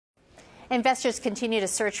Investors continue to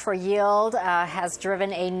search for yield, has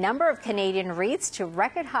driven a number of Canadian REITs to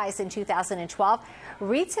record highs in 2012.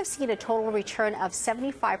 REITs have seen a total return of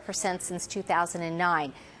 75% since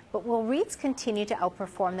 2009. But will REITs continue to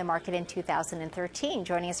outperform the market in 2013?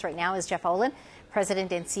 Joining us right now is Jeff Olin,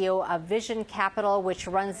 President and CEO of Vision Capital, which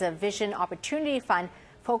runs a Vision Opportunity Fund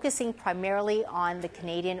focusing primarily on the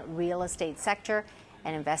Canadian real estate sector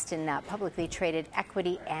and invest in publicly traded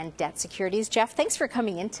equity and debt securities. Jeff, thanks for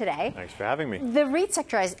coming in today. Thanks for having me. The REIT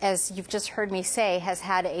sector, as you've just heard me say, has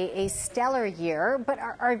had a stellar year, but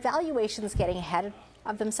are valuations getting ahead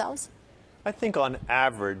of themselves? I think on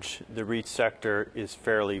average, the REIT sector is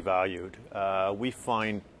fairly valued. We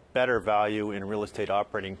find better value in real estate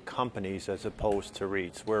operating companies as opposed to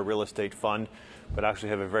REITs. We're a real estate fund, but actually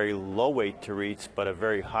have a very low weight to REITs, but a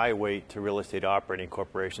very high weight to real estate operating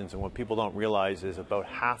corporations. And what people don't realize is about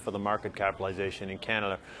half of the market capitalization in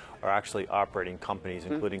Canada are actually operating companies,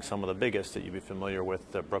 including some of the biggest that you'd be familiar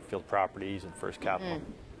with, Brookfield Properties and First Capital.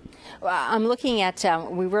 Well, I'm looking at,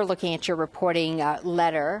 we were looking at your reporting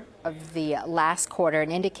letter of the last quarter,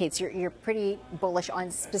 and indicates you're pretty bullish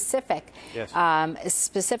on specific,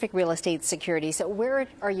 specific real estate securities. So where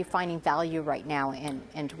are you finding value right now,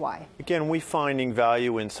 and why? Again, we're finding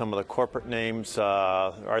value in some of the corporate names.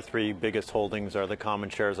 Our three biggest holdings are the common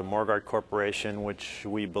shares of Morguard Corporation, which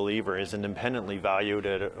we believe is independently valued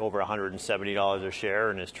at over $170 a share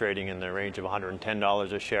and is trading in the range of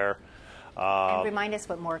 $110 a share. And remind us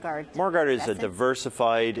what Morguard is a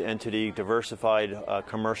diversified entity, diversified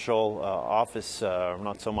commercial, office,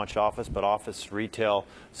 not so much office, but office, retail,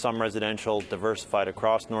 some residential, diversified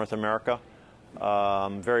across North America.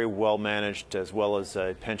 Very well managed, as well as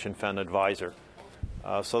a pension fund advisor.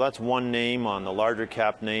 So that's one name. On the larger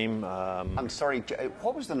cap name. I'm sorry,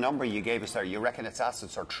 what was the number you gave us there? You reckon its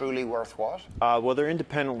assets are truly worth what? Well, they're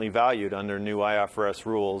independently valued under new IFRS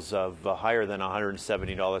rules of higher than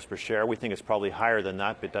 $170 per share. We think it's probably higher than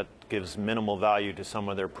that, but that gives minimal value to some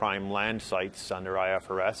of their prime land sites under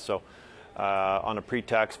IFRS. So on a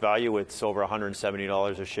pre-tax value, it's over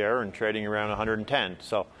 $170 a share and trading around $110.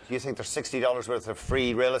 So do you think there's $60 worth of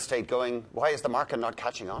free real estate going? Why is the market not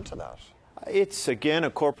catching on to that? It's, again, a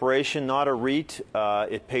corporation, not a REIT.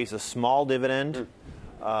 It pays a small dividend,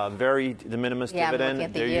 very de minimis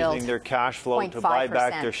dividend. They're using their cash flow to buy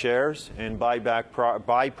back their shares and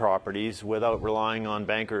buy properties without relying on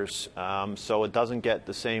bankers. So it doesn't get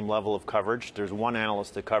the same level of coverage. There's one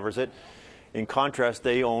analyst that covers it. In contrast,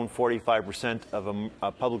 they own 45% of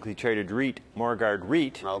a publicly traded REIT, Morguard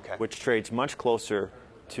REIT, which trades much closer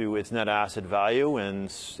to its net asset value, and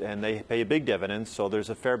they pay a big dividend, so there's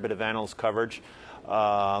a fair bit of analyst coverage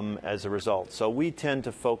as a result. So we tend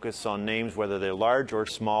to focus on names, whether they're large or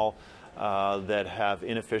small, that have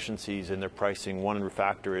inefficiencies in their pricing. One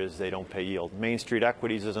factor is they don't pay yield. Main Street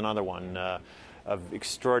Equities is another one, an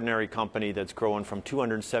extraordinary company that's growing from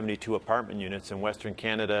 272 apartment units in Western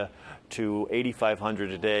Canada to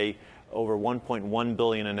 8,500 a day, over $1.1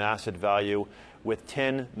 billion in asset value, with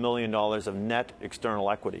 $10 million of net external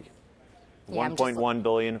equity. $1.1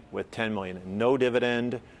 billion with $10 million. No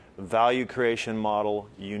dividend, value creation model,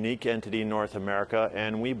 unique entity in North America,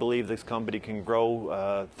 and we believe this company can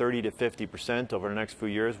grow 30 to 50% over the next few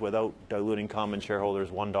years without diluting common shareholders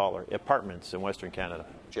 $1. Apartments in Western Canada.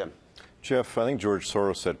 Jim. Jeff, I think George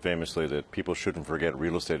Soros said famously that people shouldn't forget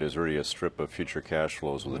real estate is really a strip of future cash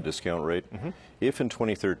flows with a discount rate. If in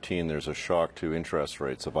 2013 there's a shock to interest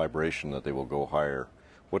rates, a vibration that they will go higher,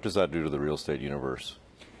 what does that do to the real estate universe?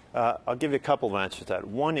 I'll give you a couple of answers to that.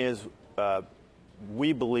 One is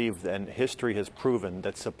we believe, and history has proven,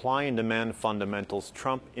 that supply and demand fundamentals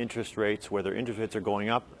trump interest rates, whether interest rates are going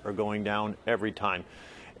up or going down every time.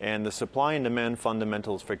 And the supply and demand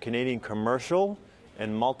fundamentals for Canadian commercial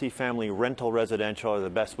and multifamily rental residential are the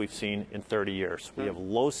best we've seen in 30 years. We have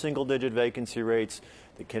low single-digit vacancy rates.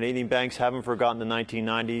 The Canadian banks haven't forgotten the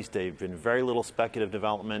 1990s. They've been very little speculative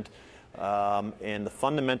development, and the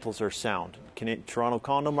fundamentals are sound. Toronto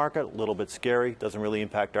condo market, a little bit scary, doesn't really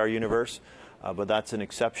impact our universe, but that's an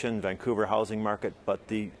exception. Vancouver housing market, but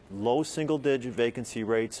the low single-digit vacancy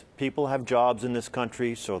rates, people have jobs in this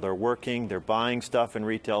country, so they're working, they're buying stuff in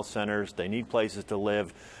retail centers, they need places to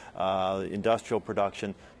live. Industrial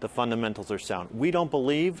production, the fundamentals are sound. We don't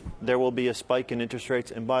believe there will be a spike in interest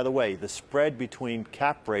rates. And by the way, the spread between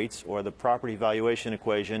cap rates, or the property valuation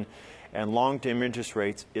equation, and long-term interest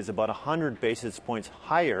rates is about 100 basis points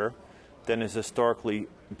higher than has historically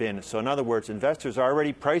been. So in other words, investors are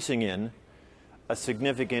already pricing in a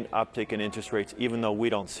significant uptick in interest rates, even though we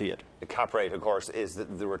don't see it. The cap rate, of course, is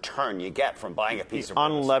the return you get from buying a piece of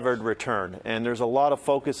unlevered return. And there's a lot of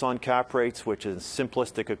focus on cap rates, which is a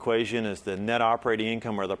simplistic equation, is the net operating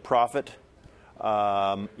income or the profit,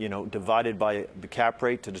 divided by the cap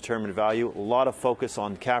rate to determine value. A lot of focus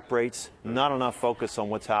on cap rates, not enough focus on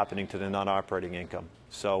what's happening to the net operating income.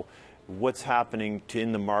 So what's happening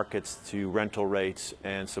in the markets to rental rates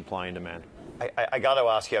and supply and demand. I got to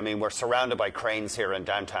ask you, I mean, we're surrounded by cranes here in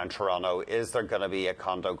downtown Toronto. Is there going to be a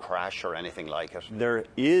condo crash or anything like it? There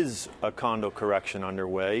is a condo correction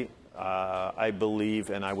underway. I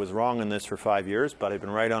believe, and I was wrong on this for 5 years, but I've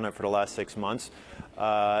been right on it for the last 6 months.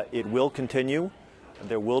 It will continue.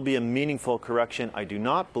 There will be a meaningful correction. I do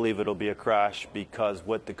not believe it'll be a crash because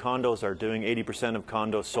what the condos are doing, 80% of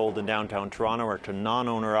condos sold in downtown Toronto are to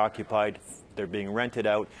non-owner occupied. They're being rented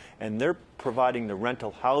out, and they're providing the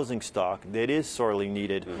rental housing stock that is sorely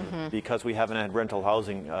needed because we haven't had rental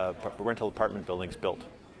housing, rental apartment buildings built.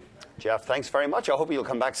 Jeff, thanks very much. I hope you'll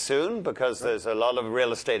come back soon because there's a lot of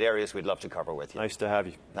real estate areas we'd love to cover with you. Nice to have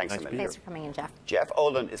you. Thanks a million. Thanks for coming in, Jeff. Jeff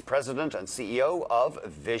Olin is President and CEO of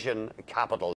Vision Capital.